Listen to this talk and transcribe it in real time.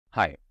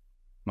Hi,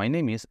 my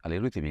name is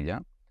Ale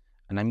Rutivilla,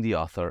 and I'm the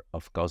author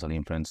of Causal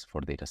Inference for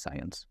Data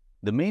Science.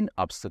 The main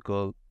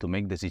obstacle to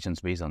make decisions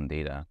based on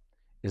data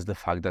is the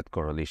fact that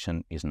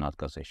correlation is not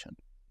causation.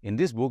 In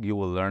this book, you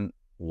will learn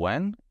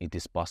when it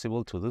is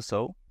possible to do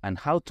so and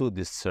how to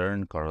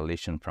discern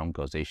correlation from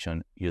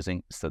causation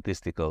using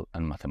statistical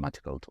and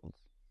mathematical tools.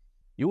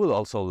 You will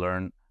also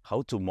learn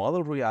how to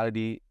model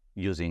reality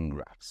using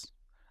graphs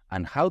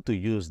and how to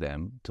use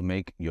them to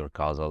make your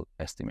causal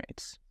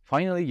estimates.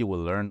 Finally, you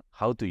will learn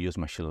how to use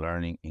machine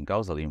learning in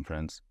causal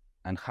inference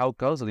and how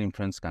causal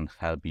inference can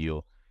help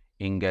you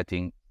in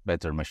getting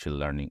better machine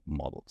learning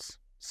models.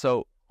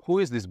 So, who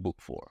is this book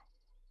for?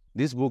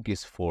 This book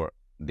is for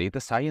data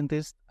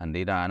scientists and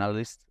data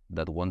analysts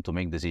that want to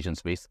make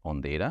decisions based on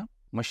data,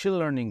 machine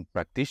learning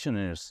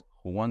practitioners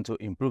who want to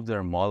improve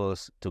their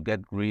models to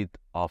get rid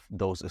of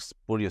those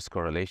spurious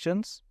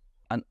correlations,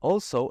 and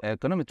also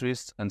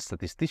econometrists and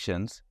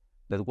statisticians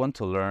that want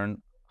to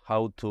learn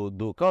how to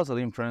do causal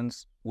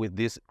inference with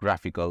this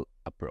graphical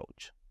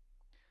approach.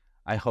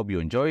 I hope you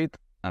enjoy it,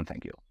 and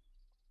thank you.